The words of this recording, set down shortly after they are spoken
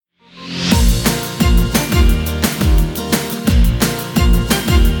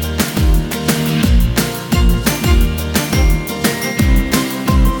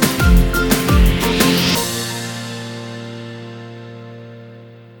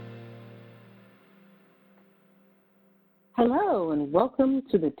Hello, and welcome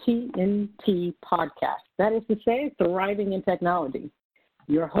to the TNT podcast. That is to say, Thriving in Technology.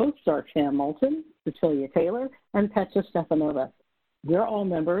 Your hosts are Cam Moulton, Cecilia Taylor, and Petra Stefanova. We're all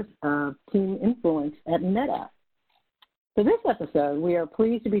members of Team Influence at NetApp. For this episode, we are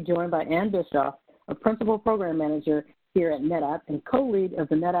pleased to be joined by Ann Bischoff, a Principal Program Manager here at NetApp and co-lead of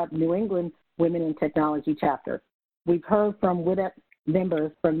the NetApp New England Women in Technology chapter. We've heard from NetApp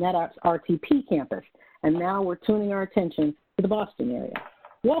members from NetApp's RTP campus, and now we're tuning our attention to the Boston area.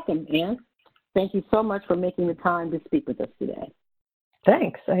 Welcome, Ann. Thank you so much for making the time to speak with us today.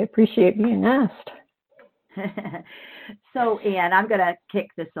 Thanks. I appreciate being asked. So, Ann, I'm going to kick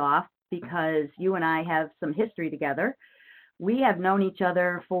this off because you and I have some history together. We have known each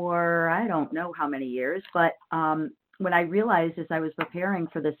other for, I don't know how many years, but when I realized as I was preparing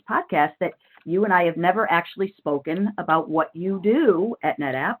for this podcast that you and I have never actually spoken about what you do at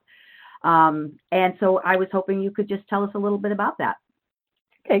NetApp. And so I was hoping you could just tell us a little bit about that.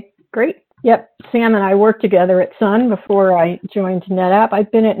 Okay, great. Yep, Sam and I worked together at Sun before I joined NetApp.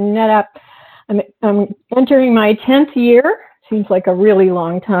 I've been at NetApp, I'm entering my 10th year. Seems like a really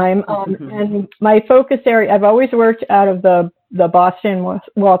long time. And my focus area, I've always worked out of the Boston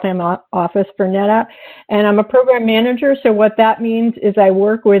Waltham office for NetApp, and I'm a program manager. So what that means is I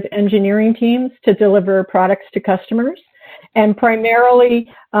work with engineering teams to deliver products to customers. And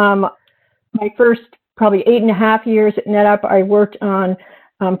primarily, my first probably 8.5 years at NetApp, I worked on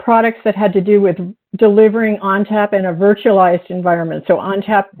products that had to do with delivering ONTAP in a virtualized environment. So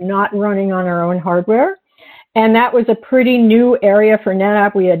ONTAP not running on our own hardware. And that was a pretty new area for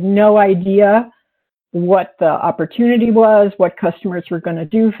NetApp. We had no idea what the opportunity was, what customers were going to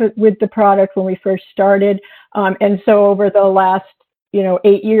do with the product when we first started. And so over the last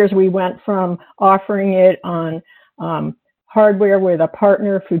 8 years, we went from offering it on hardware with a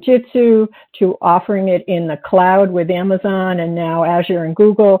partner, Fujitsu, to offering it in the cloud with Amazon and now Azure and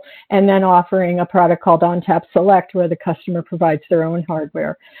Google, and then offering a product called ONTAP Select where the customer provides their own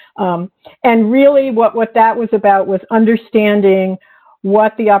hardware. And really what that was about was understanding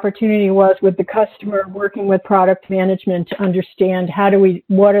what the opportunity was with the customer, working with product management to understand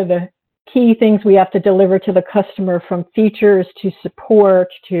what are the key things we have to deliver to the customer, from features to support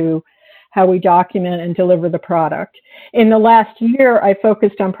to how we document and deliver the product. In the last year, I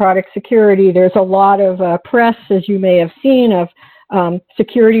focused on product security. There's a lot of press, as you may have seen, of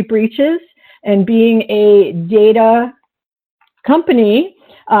security breaches, and being a data company,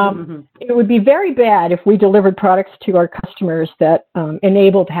 it would be very bad if we delivered products to our customers that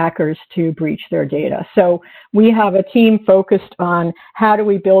enabled hackers to breach their data. So we have a team focused on how do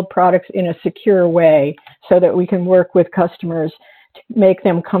we build products in a secure way so that we can work with customers to make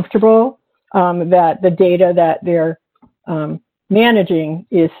them comfortable that the data that they're managing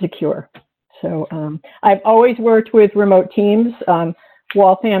is secure. So I've always worked with remote teams.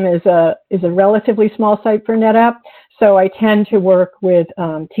 Waltham is a relatively small site for NetApp, so I tend to work with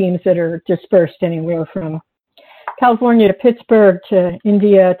teams that are dispersed anywhere from California to Pittsburgh to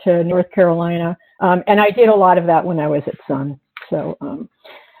India to North Carolina, and I did a lot of that when I was at Sun. So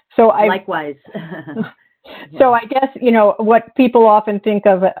Likewise. So I guess, what people often think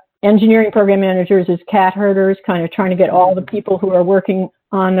of engineering program managers as cat herders, kind of trying to get all the people who are working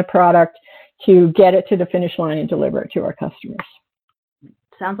on the product to get it to the finish line and deliver it to our customers.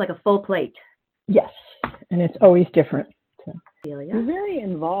 Sounds like a full plate. Yes, and it's always different. So. You're very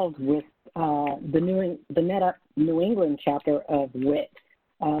involved with the NetApp New England chapter of WIT.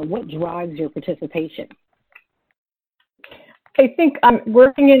 What drives your participation? I think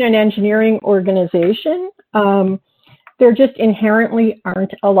working in an engineering organization, there just inherently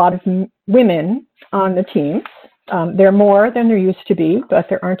aren't a lot of women on the teams. There are more than there used to be, but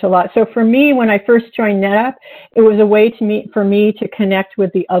there aren't a lot. So for me, when I first joined NetApp, it was a way for me to connect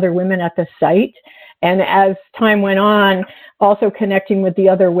with the other women at the site. And as time went on, also connecting with the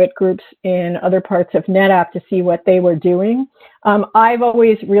other WIT groups in other parts of NetApp to see what they were doing. I've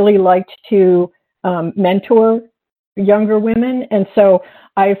always really liked to mentor younger women, and so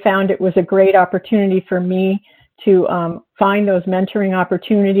I found it was a great opportunity for me to find those mentoring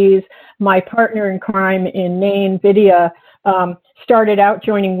opportunities. My partner in crime in Maine, Vidya, started out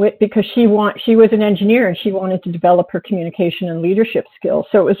joining WIT because she was an engineer and she wanted to develop her communication and leadership skills.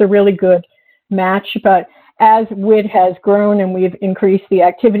 So it was a really good match. But as WIT has grown and we've increased the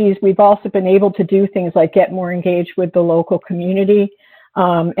activities, we've also been able to do things like get more engaged with the local community.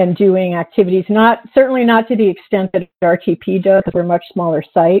 And doing activities, certainly not to the extent that RTP does, because we're a much smaller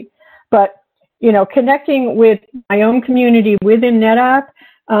site, but connecting with my own community within NetApp,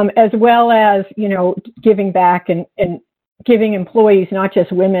 as well as giving back and giving employees, not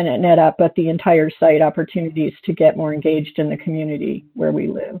just women at NetUp, but the entire site opportunities to get more engaged in the community where we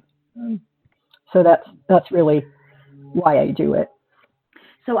live. So that's really why I do it.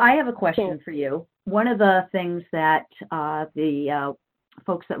 So I have a question for you. One of the things that the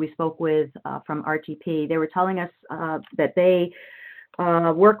folks that we spoke with from RTP, they were telling us that they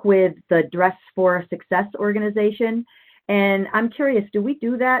work with the Dress for Success organization. And I'm curious, do we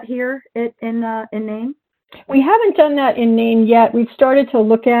do that here in Nain? We haven't done that in Nain yet. We've started to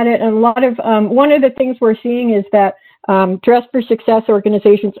look at it, and a lot of one of the things we're seeing is that Dress for Success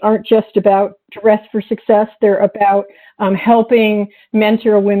organizations aren't just about Dress for Success. They're about helping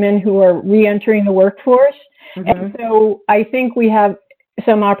mentor women who are re-entering the workforce. Mm-hmm. And so I think we have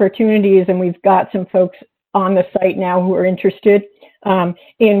some opportunities, and we've got some folks on the site now who are interested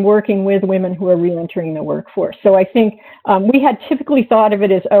in working with women who are re-entering the workforce. So I think we had typically thought of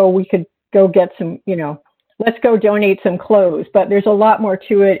it as, oh, we could go get some, let's go donate some clothes. But there's a lot more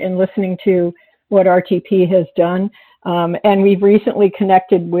to it in listening to what RTP has done. And we've recently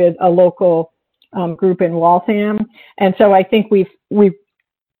connected with a local group in Waltham. And so I think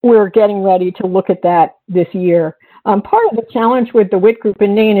we're getting ready to look at that this year. Part of the challenge with the WIT group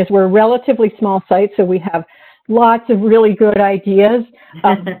in Nain is we're a relatively small site, so we have lots of really good ideas.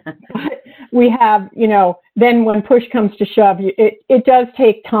 But we have, then when push comes to shove, it does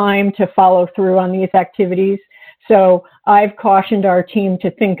take time to follow through on these activities. So I've cautioned our team to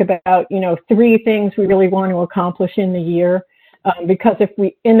think about, 3 things we really want to accomplish in the year. Because if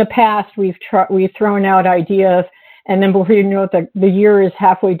in the past, we've thrown out ideas, and then before you know it, the year is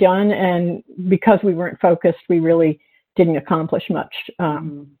halfway done, and because we weren't focused, we really didn't accomplish much.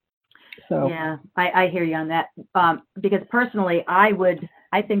 So yeah, I hear you on that. Because personally, I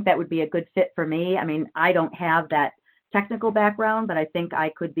think that would be a good fit for me. I mean, I don't have that technical background, but I think I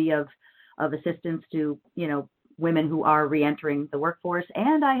could be of assistance to, women who are re-entering the workforce,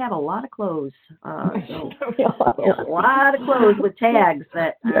 and I have a lot of clothes. So a lot of clothes with tags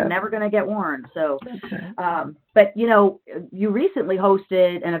that are never going to get worn. So, but you recently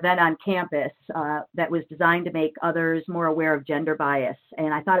hosted an event on campus that was designed to make others more aware of gender bias,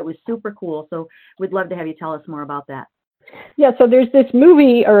 and I thought it was super cool. So we'd love to have you tell us more about that. Yeah, so there's this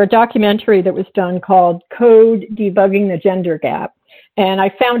movie or a documentary that was done called Code Debugging the Gender Gap. And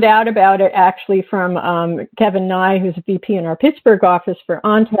I found out about it actually from Kevin Nye, who's a VP in our Pittsburgh office for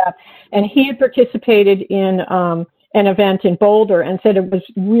ONTAP. And he had participated in an event in Boulder and said it was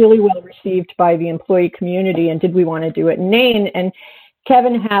really well received by the employee community, and did we want to do it in Nain? And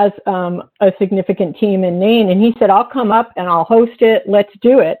Kevin has a significant team in Nain, and he said, I'll come up and I'll host it, let's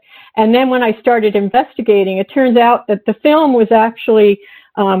do it. And then when I started investigating, it turns out that the film was actually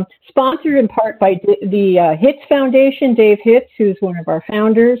sponsored in part by the Hitz Foundation, Dave Hitz, who's one of our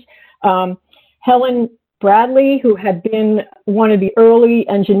founders, Helen Bradley, who had been one of the early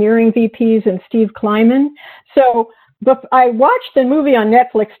engineering VPs, and Steve Kleiman. So but I watched the movie on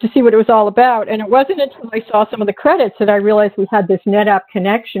Netflix to see what it was all about, and it wasn't until I saw some of the credits that I realized we had this NetApp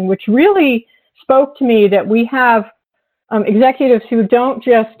connection, which really spoke to me that we have executives who don't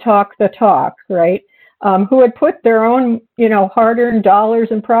just talk the talk, right? Who had put their own, hard-earned dollars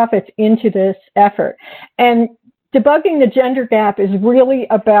and profits into this effort. And debugging the gender gap is really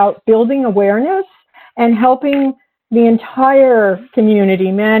about building awareness and helping the entire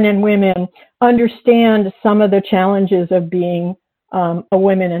community, men and women, understand some of the challenges of being a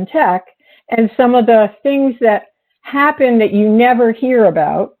woman in tech and some of the things that happen that you never hear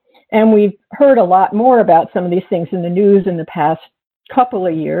about. And we've heard a lot more about some of these things in the news in the past couple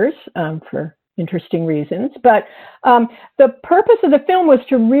of years for interesting reasons. But the purpose of the film was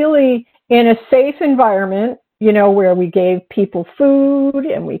to really, in a safe environment, where we gave people food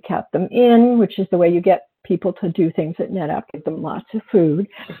and we kept them in, which is the way you get people to do things at NetApp, give them lots of food.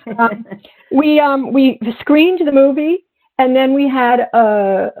 We screened the movie, and then we had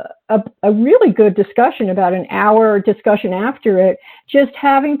a really good discussion, about an hour discussion after it, just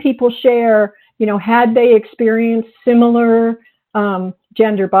having people share, had they experienced similar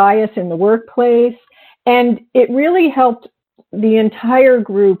gender bias in the workplace. And it really helped the entire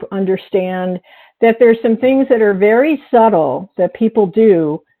group understand that there's some things that are very subtle that people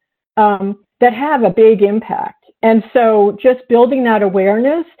do that have a big impact. And so just building that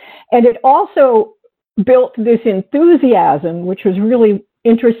awareness, and it also built this enthusiasm, which was really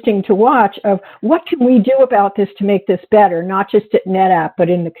interesting to watch, of what can we do about this to make this better, not just at NetApp, but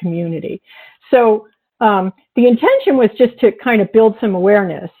in the community. So the intention was just to kind of build some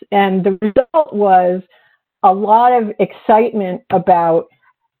awareness, and the result was a lot of excitement about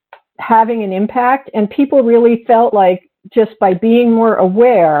having an impact, and people really felt like just by being more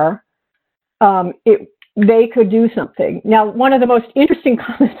aware, they could do something. Now, one of the most interesting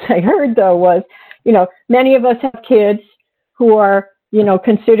comments I heard, though, was, many of us have kids who are,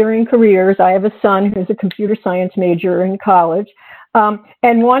 considering careers. I have a son who's a computer science major in college.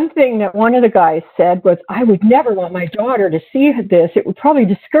 And one thing that one of the guys said was, I would never want my daughter to see this. It would probably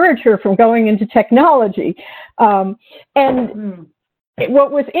discourage her from going into technology. What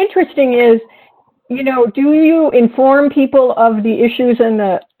was interesting is, do you inform people of the issues and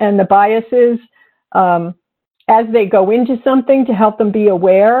the biases as they go into something to help them be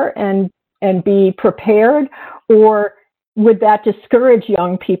aware and be prepared, or would that discourage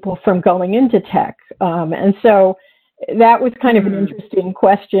young people from going into tech? And so that was kind of an interesting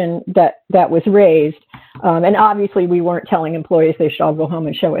question that was raised. And obviously we weren't telling employees they should all go home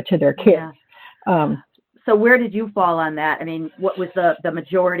and show it to their kids. Yeah. So where did you fall on that? I mean, what was the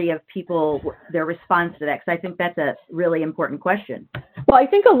majority of people, their response to that? Because I think that's a really important question. Well, I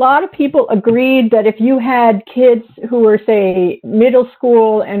think a lot of people agreed that if you had kids who were, say, middle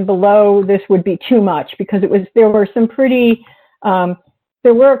school and below, this would be too much, because there were some pretty,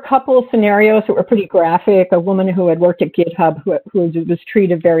 there were a couple of scenarios that were pretty graphic. A woman who had worked at GitHub who was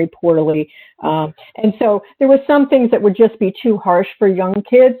treated very poorly. And so there were some things that would just be too harsh for young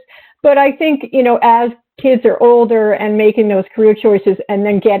kids. But I think, as kids are older and making those career choices and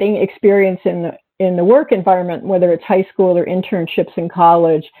then getting experience in the work environment, whether it's high school or internships in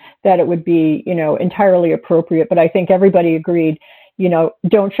college, that it would be, entirely appropriate. But I think everybody agreed,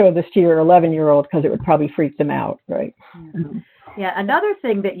 don't show this to your 11-year-old because it would probably freak them out, right? Yeah, another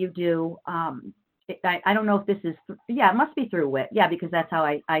thing that you do, I don't know if this is, it must be through WIT. Yeah, because that's how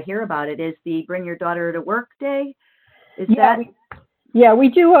I hear about it, is the Bring Your Daughter to Work Day. We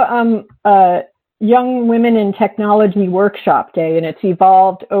do a Young Women in Technology Workshop Day, and it's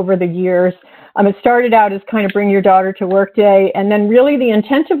evolved over the years. It started out as kind of Bring Your Daughter to Work Day, and then really the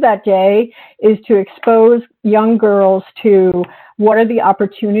intent of that day is to expose young girls to what are the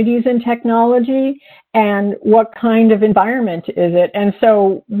opportunities in technology and what kind of environment is it. And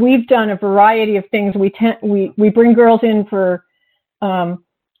so we've done a variety of things. We bring girls in for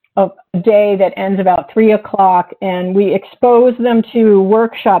a day that ends about 3 o'clock, and we expose them to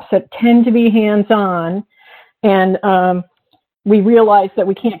workshops that tend to be hands-on. And we realize that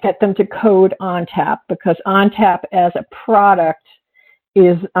we can't get them to code ONTAP because ONTAP as a product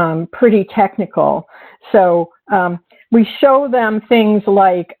is pretty technical. So we show them things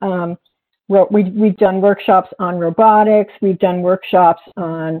like, we've done workshops on robotics. We've done workshops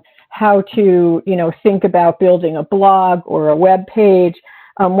on how to, think about building a blog or a web page.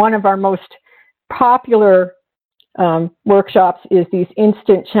 One of our most popular workshops is these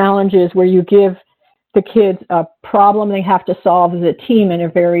instant challenges where you give the kids a problem they have to solve as a team in a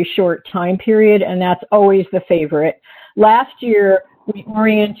very short time period, and that's always the favorite. Last year, we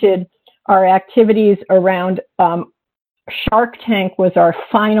oriented our activities around Shark Tank was our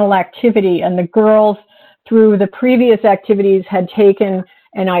final activity, and the girls, through the previous activities, had taken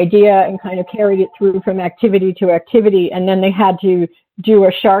an idea and kind of carried it through from activity to activity, and then they had to do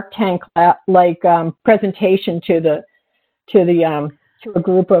a Shark Tank like presentation to a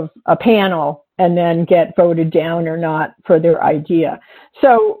group of a panel, and then get voted down or not for their idea.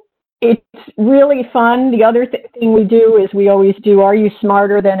 So it's really fun. The other thing we do is we always do, are you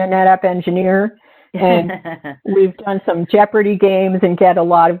smarter than a NetApp engineer? And we've done some Jeopardy games and get a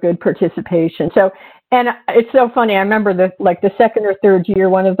lot of good participation. So, and it's so funny. I remember the second or third year,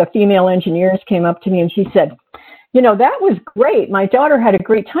 one of the female engineers came up to me and she said, that was great. My daughter had a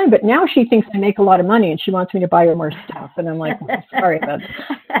great time, but now she thinks I make a lot of money and she wants me to buy her more stuff. And I'm like, sorry about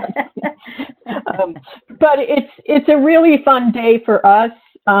that. But it's a really fun day for us.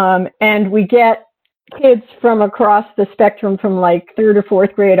 And we get kids from across the spectrum from like 3rd or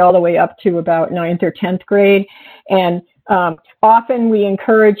 4th grade all the way up to about 9th or 10th grade. And often we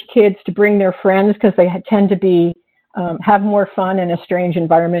encourage kids to bring their friends because they tend to be have more fun in a strange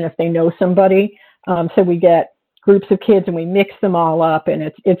environment if they know somebody. So we get groups of kids and we mix them all up,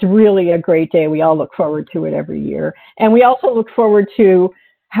 and it's really a great day. We all look forward to it every year. And we also look forward to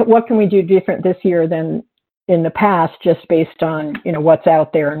what can we do different this year than in the past, just based on, what's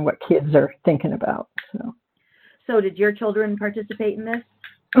out there and what kids are thinking about. So did your children participate in this?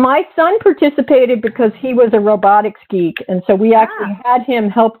 My son participated because he was a robotics geek. And so we actually had him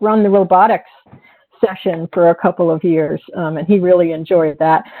help run the robotics session for a couple of years. And he really enjoyed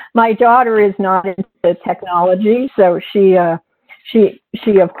that. My daughter is not into technology. So she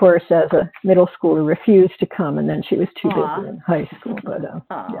of course, as a middle schooler, refused to come. And then she was too busy in high school. But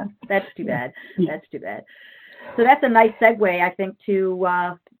that's too bad. That's too bad. So that's a nice segue, I think,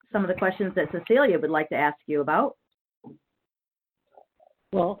 to some of the questions that Cecilia would like to ask you about.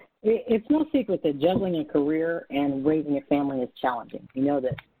 Well, It's no secret that juggling a career and raising a family is challenging. We know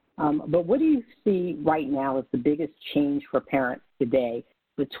this. But what do you see right now as the biggest change for parents today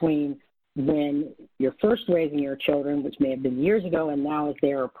between when you're first raising your children, which may have been years ago, and now as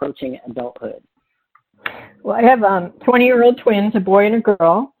they're approaching adulthood? Well, I have 20-year-old twins, a boy and a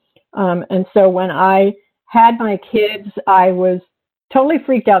girl. And so when I had my kids, I was totally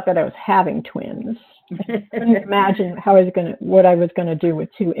freaked out that I was having twins. I couldn't imagine what I was going to do with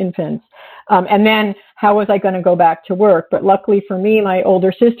two infants. And then how was I going to go back to work? But luckily for me, my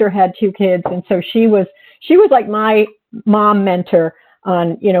older sister had two kids. And so she was like my mom mentor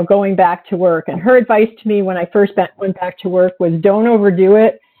on, going back to work. And her advice to me when I first went back to work was don't overdo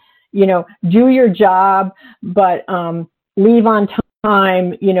it. Do your job, but leave on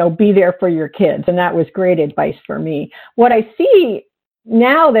time, be there for your kids. And that was great advice for me. What I see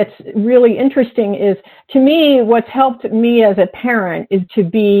now that's really interesting is, to me, what's helped me as a parent is to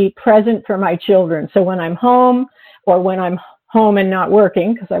be present for my children. So when I'm home, or when I'm home and not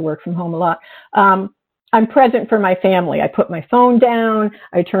working, because I work from home a lot, I'm present for my family. I put my phone down.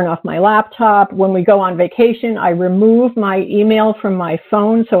 I turn off my laptop. When we go on vacation, I remove my email from my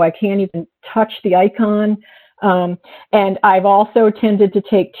phone so I can't even touch the icon. And I've also tended to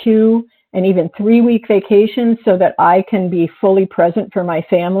take 2 and even 3-week vacations so that I can be fully present for my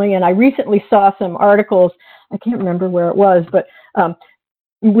family. And I recently saw some articles, I can't remember where it was, but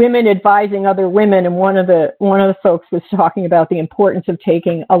women advising other women, and one of the folks was talking about the importance of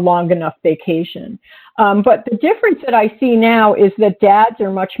taking a long enough vacation. But the difference that I see now is that dads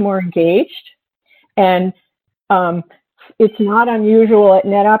are much more engaged, and it's not unusual at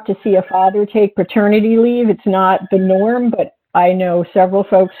NetApp to see a father take paternity leave. It's not the norm, but I know several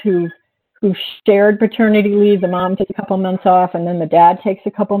folks who shared paternity leave. The mom takes a couple months off, and then the dad takes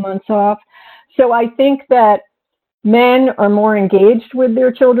a couple months off. So I think that men are more engaged with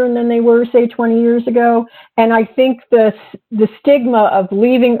their children than they were, say, 20 years ago. And I think the stigma of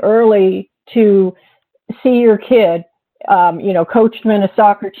leaving early to see your kid, coach them in a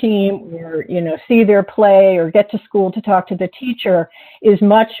soccer team, or, see their play, or get to school to talk to the teacher is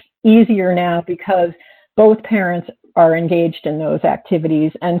much easier now because both parents are engaged in those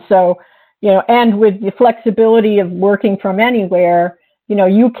activities. And so, and with the flexibility of working from anywhere,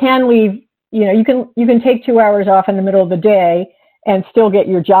 you can leave, you can take 2 hours off in the middle of the day and still get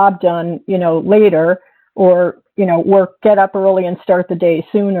your job done, later, or, get up early and start the day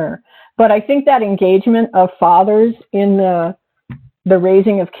sooner. But I think that engagement of fathers in the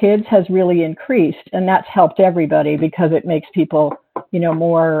raising of kids has really increased, and that's helped everybody because it makes people,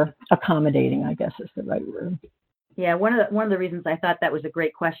 more accommodating, I guess is the right word. Yeah, one of the reasons I thought that was a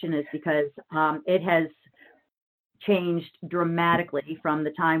great question is because it has changed dramatically from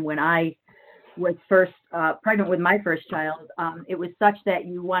the time when I was first pregnant with my first child. It was such that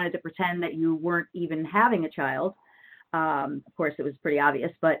you wanted to pretend that you weren't even having a child. Of course, it was pretty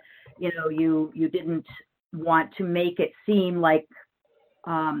obvious, but you didn't want to make it seem like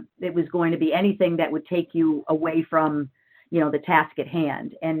it was going to be anything that would take you away from the task at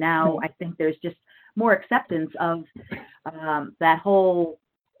hand. And now I think there's just more acceptance of that whole,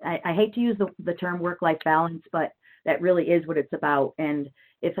 I hate to use the term work-life balance, but that really is what it's about. And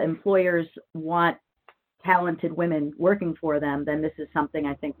if employers want talented women working for them, then this is something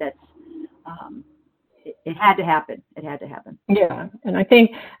I think that's, it had to happen. It had to happen. Yeah. And I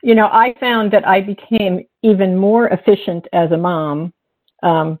think, I found that I became even more efficient as a mom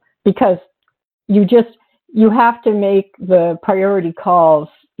because you have to make the priority calls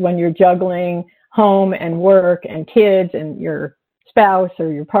when you're juggling home and work and kids and your spouse or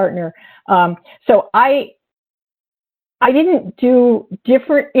your partner. So I didn't do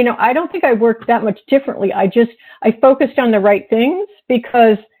different, I don't think I worked that much differently. I focused on the right things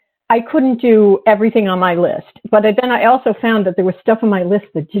because I couldn't do everything on my list. But then I also found that there was stuff on my list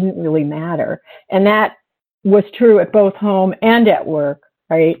that didn't really matter. And that was true at both home and at work,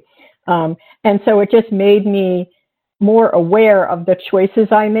 right? And so it just made me more aware of the choices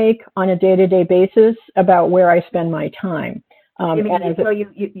I make on a day-to-day basis about where I spend my time. So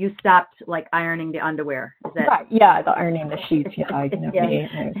you stopped like ironing the underwear? Is that... Right, yeah, the ironing the sheets. Yeah,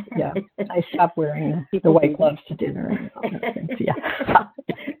 I stopped wearing the white gloves to dinner and all those things. Yeah.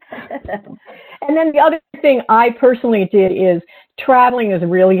 And then the other thing I personally did is traveling is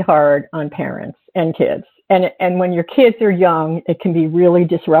really hard on parents and kids. And when your kids are young, it can be really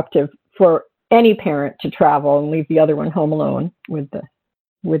disruptive for any parent to travel and leave the other one home alone with the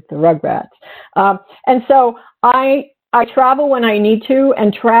Rugrats. And so I travel when I need to,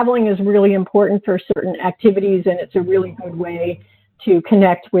 and traveling is really important for certain activities, and it's a really good way to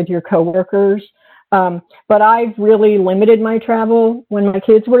connect with your coworkers. But I've really limited my travel when my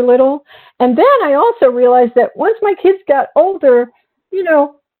kids were little. And then I also realized that once my kids got older, you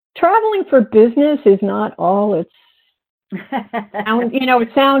know, traveling for business is not all it's, you know, it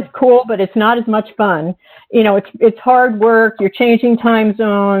sounds cool, but it's not as much fun. You know, it's hard work. You're changing time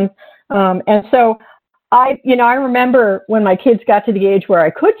zones. And so I remember when my kids got to the age where I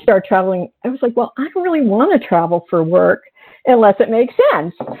could start traveling, I was like, well, I don't really want to travel for work unless it makes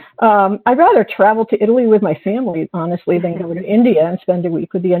sense. I'd rather travel to Italy with my family, honestly, than go to India and spend a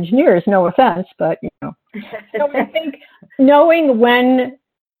week with the engineers. No offense, but, you know. So I think knowing when,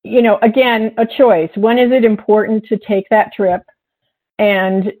 you know, again, a choice. When is it important to take that trip?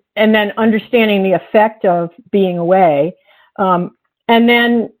 And then understanding the effect of being away. And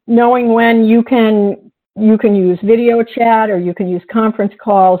then knowing when you can use video chat, or you can use conference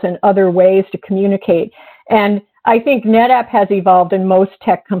calls and other ways to communicate. And I think NetApp has evolved, and most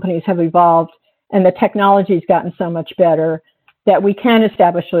tech companies have evolved, and the technology's gotten so much better that we can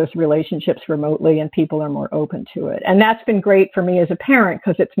establish those relationships remotely, and people are more open to it. And that's been great for me as a parent,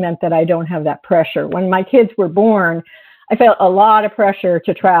 because it's meant that I don't have that pressure. When my kids were born, I felt a lot of pressure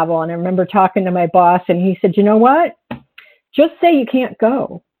to travel. And I remember talking to my boss, and he said, you know what? Just say you can't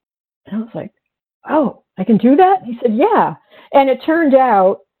go. And I was like, oh, I can do that? He said, yeah. And it turned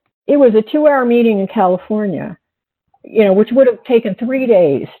out it was a 2-hour meeting in California, you know, which would have taken 3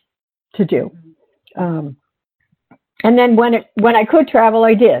 days to do. And then when I could travel,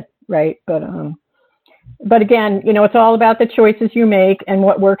 I did, right? But again, you know, it's all about the choices you make and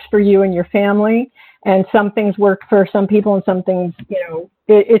what works for you and your family. And some things work for some people, and some things, you know,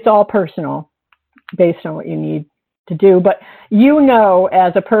 it's all personal based on what you need to do. But you know,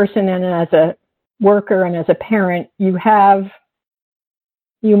 as a person and as a worker and as a parent, you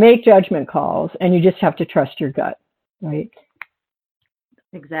make judgment calls, and you just have to trust your gut, right?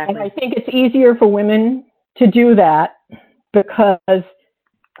 Exactly. And I think it's easier for women to do that because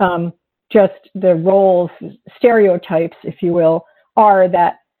just the roles, stereotypes, if you will, are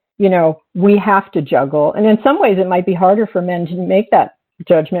that, you know, we have to juggle. And in some ways it might be harder for men to make that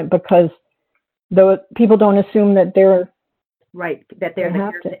judgment, because those people don't assume that they're right, that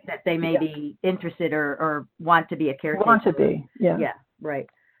they may be interested or want to be a caretaker. Want to be, yeah. Yeah, right.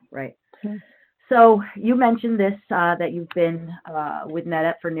 Okay. So you mentioned this, that you've been with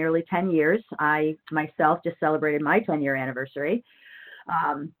NetApp for nearly 10 years. I myself just celebrated my 10-year anniversary.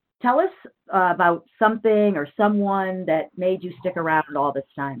 Tell us about something or someone that made you stick around all this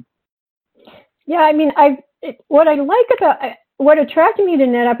time. Yeah, I mean, what attracted me to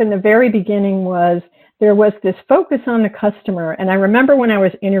NetApp in the very beginning was there was this focus on the customer. And I remember when I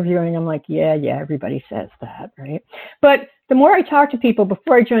was interviewing, I'm like, yeah, everybody says that, right? But the more I talked to people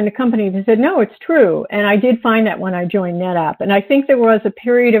before I joined the company, they said, no, it's true. And I did find that when I joined NetApp. And I think there was a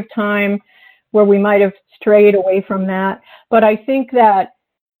period of time where we might have strayed away from that. But I think that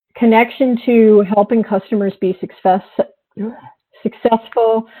connection to helping customers be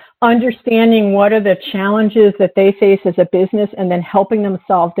successful, understanding what are the challenges that they face as a business, and then helping them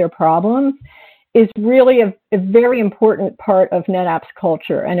solve their problems is really a very important part of NetApp's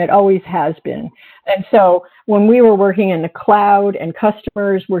culture, and it always has been. And so when we were working in the cloud and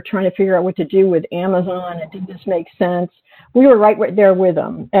customers were trying to figure out what to do with Amazon and did this make sense, we were right there with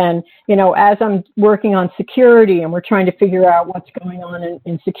them. And, you know, as I'm working on security and we're trying to figure out what's going on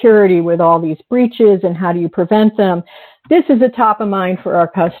in security with all these breaches and how do you prevent them, this is a top of mind for our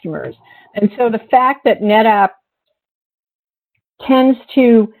customers. And so the fact that NetApp tends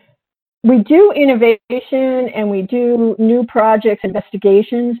to, we do innovation and we do new projects,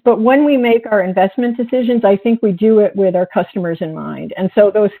 investigations, but when we make our investment decisions, I think we do it with our customers in mind. And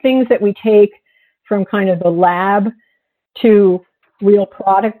so those things that we take from kind of the lab to real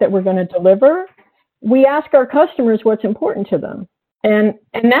product that we're going to deliver, we ask our customers what's important to them. And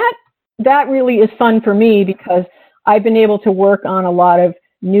that really is fun for me, because I've been able to work on a lot of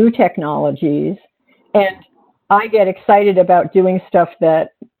new technologies, and I get excited about doing stuff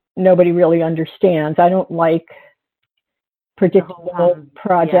that nobody really understands. I don't like predictable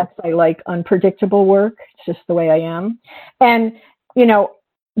projects. Yeah. I like unpredictable work. It's just the way I am. And, you know,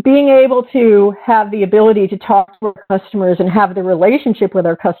 being able to have the ability to talk to our customers and have the relationship with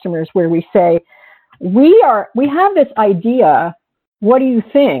our customers where we say, we have this idea, what do you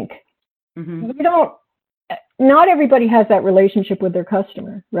think? Mm-hmm. Not everybody has that relationship with their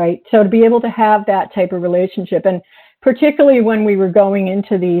customer, right? So to be able to have that type of relationship, and particularly when we were going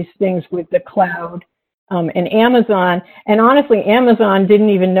into these things with the cloud and Amazon, and honestly, Amazon didn't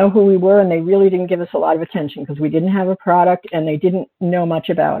even know who we were, and they really didn't give us a lot of attention because we didn't have a product and they didn't know much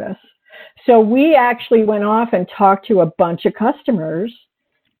about us. So we actually went off and talked to a bunch of customers,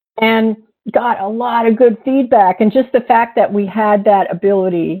 and got a lot of good feedback. And just the fact that we had that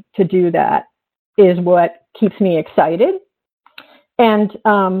ability to do that is what keeps me excited. And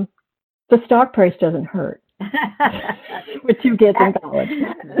the stock price doesn't hurt with 2 kids in college. Ain't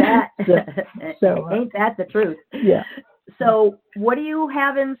that the truth? Yeah. So what do you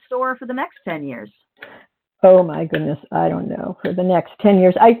have in store for the next 10 years? Oh my goodness, I don't know. For the next 10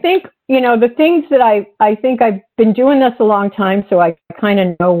 years, I think, the things that I think I've been doing this a long time, so I kind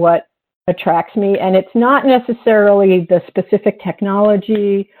of know what attracts me. And it's not necessarily the specific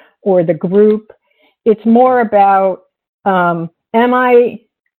technology or the group. It's more about, am I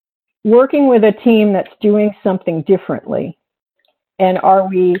working with a team that's doing something differently? And are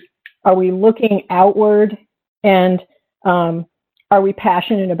we looking outward, and are we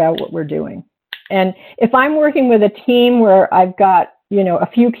passionate about what we're doing? And if I'm working with a team where I've got,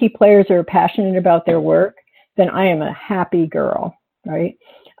 a few key players who are passionate about their work, then I am a happy girl, right?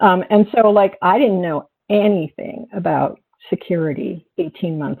 And so, I didn't know anything about security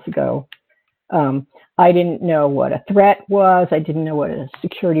 18 months ago. I didn't know what a threat was. I didn't know what a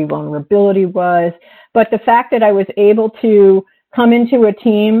security vulnerability was. But the fact that I was able to come into a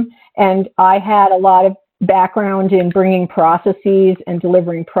team, and I had a lot of background in bringing processes and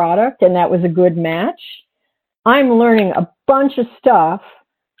delivering product, and that was a good match. I'm learning a bunch of stuff,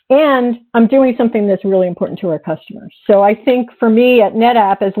 and I'm doing something that's really important to our customers. So I think for me at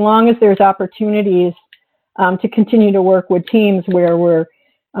NetApp, as long as there's opportunities to continue to work with teams where we're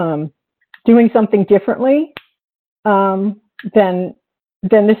doing something differently, then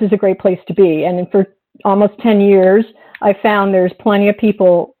this is a great place to be. And for almost 10 years, I found there's plenty of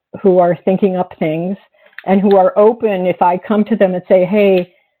people who are thinking up things and who are open if I come to them and say,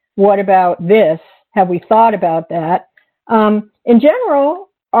 hey, what about this? Have we thought about that? In general,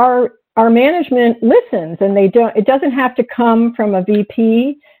 our management listens, and it doesn't have to come from a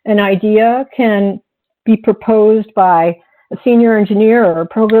VP. An idea can be proposed by a senior engineer or a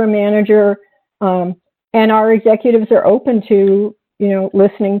program manager, and our executives are open to,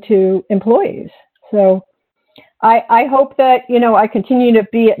 listening to employees. So I hope that, I continue to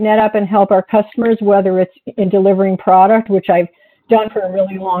be at NetApp and help our customers, whether it's in delivering product, which I've done for a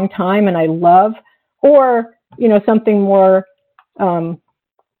really long time and I love, or, something more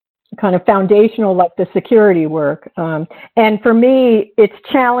kind of foundational like the security work. And for me, it's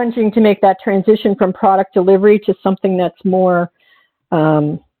challenging to make that transition from product delivery to something that's more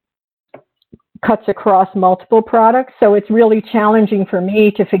cuts across multiple products. So it's really challenging for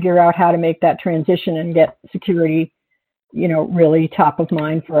me to figure out how to make that transition and get security, really top of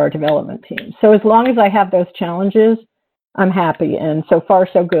mind for our development team. So as long as I have those challenges, I'm happy. And so far,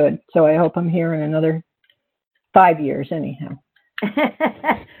 so good. So I hope I'm here in another 5 years anyhow.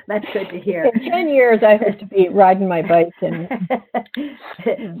 That's good to hear. In 10 years, I hope to be riding my bike and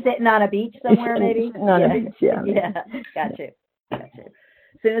sitting on a beach somewhere, maybe? Sitting on a beach, yeah. Yeah, got you.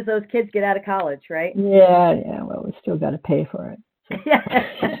 As soon as those kids get out of college, right? Yeah, well, we still got to pay for it. So.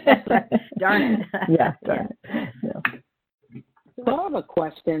 Darn it. Yeah, darn it. Yeah. So I have a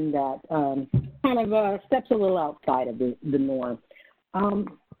question that kind of steps a little outside of the norm.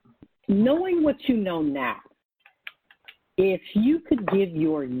 Knowing what you know now, if you could give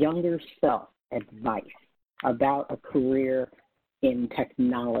your younger self advice about a career in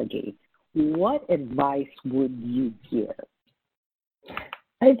technology, what advice would you give?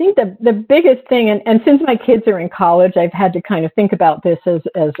 I think the biggest thing, and since my kids are in college, I've had to kind of think about this as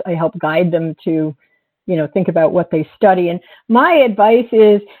I help guide them to, think about what they study. And my advice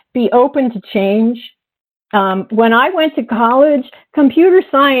is be open to change. When I went to college, computer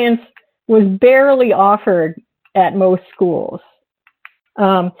science was barely offered at most schools,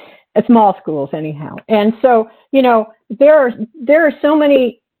 at small schools anyhow. And so, there are so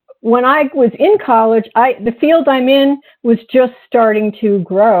many. When I was in college, the field I'm in was just starting to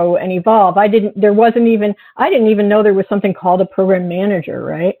grow and evolve. I didn't even know there was something called a program manager,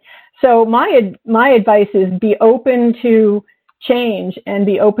 right? So my advice is be open to change and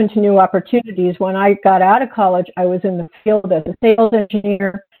be open to new opportunities. When I got out of college, I was in the field as a sales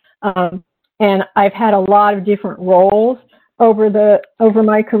engineer, and I've had a lot of different roles over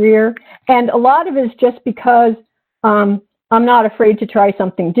my career, and a lot of it is just because I'm not afraid to try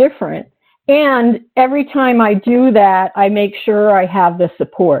something different. And every time I do that, I make sure I have the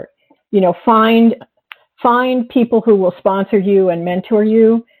support. Find people who will sponsor you and mentor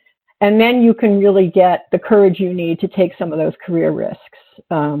you, and then you can really get the courage you need to take some of those career risks.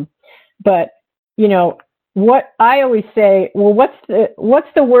 But what I always say, well, what's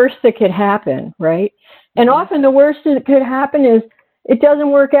the worst that could happen, right? And often the worst that could happen is it doesn't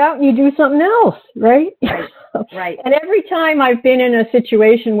work out and you do something else, right? Right. And every time I've been in a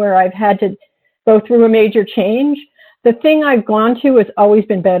situation where I've had to go through a major change, the thing I've gone to has always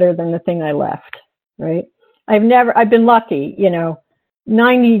been better than the thing I left, right? I've been lucky,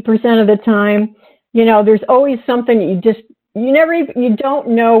 90% of the time, there's always something that you don't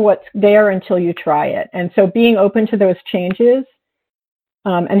know what's there until you try it. And so being open to those changes,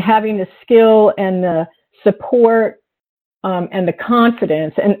 and having the skill and the support, and the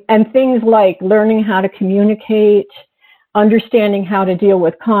confidence and things like learning how to communicate, understanding how to deal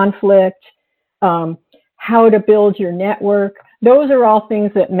with conflict, how to build your network. Those are all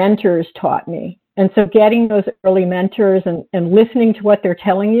things that mentors taught me. And so getting those early mentors and listening to what they're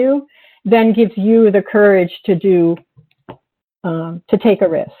telling you then gives you the courage to take a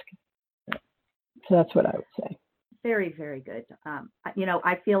risk. So that's what I would say. Very, very good.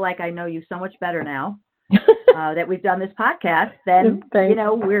 I feel like I know you so much better now. That we've done this podcast, then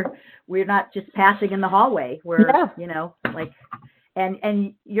we're not just passing in the hallway. We're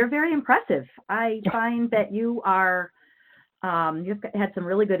and you're very impressive. I find that you are you've had some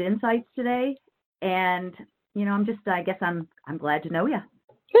really good insights today, and I guess I'm glad to know you.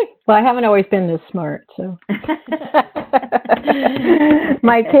 Well, I haven't always been this smart, so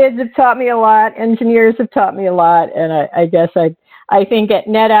my kids have taught me a lot, engineers have taught me a lot, and I guess I think at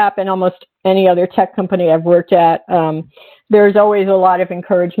NetApp and almost any other tech company I've worked at, there's always a lot of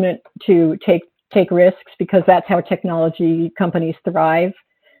encouragement to take risks, because that's how technology companies thrive.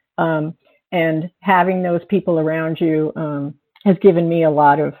 And having those people around you has given me a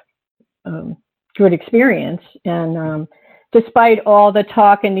lot of good experience. And despite all the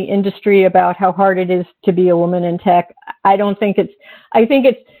talk in the industry about how hard it is to be a woman in tech, I think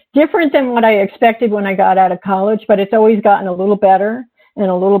it's different than what I expected when I got out of college, but it's always gotten a little better and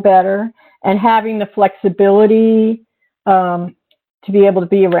a little better. And having the flexibility to be able to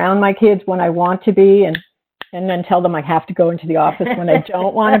be around my kids when I want to be, and then tell them I have to go into the office when I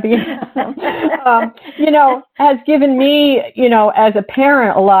don't want to be, has given me, as a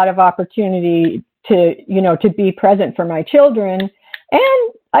parent, a lot of opportunity to be present for my children.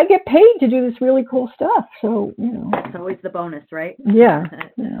 And I get paid to do this really cool stuff. So, That's always the bonus, right? Yeah.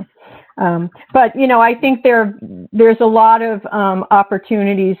 But, I think there's a lot of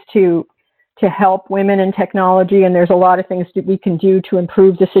opportunities to help women in technology, and there's a lot of things that we can do to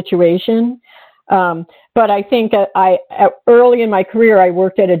improve the situation. But I think early in my career, I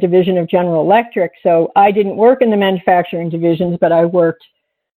worked at a division of General Electric. So I didn't work in the manufacturing divisions, but I worked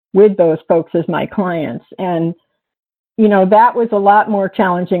with those folks as my clients. And, that was a lot more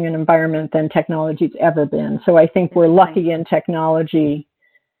challenging an environment than technology's ever been. So I think we're lucky in technology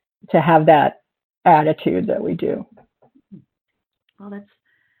to have that attitude that we do. Well, that's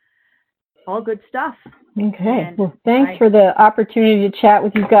all good stuff. Okay. Well, thanks for the opportunity to chat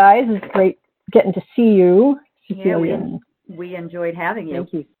with you guys. It's great getting to see you. We enjoyed having you.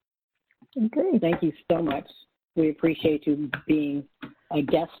 Thank you. Okay. Thank you so much. We appreciate you being a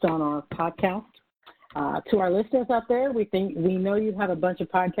guest on our podcast. To our listeners out there, we know you have a bunch of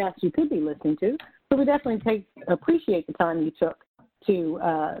podcasts you could be listening to, so we definitely appreciate the time you took to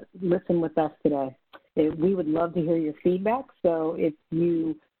listen with us today. We would love to hear your feedback, so if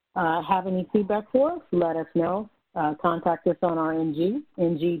you have any feedback for us, let us know. Contact us on our NG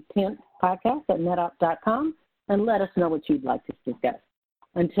Tint podcast at netapp.com, and let us know what you'd like to discuss.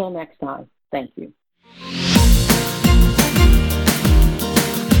 Until next time, thank you.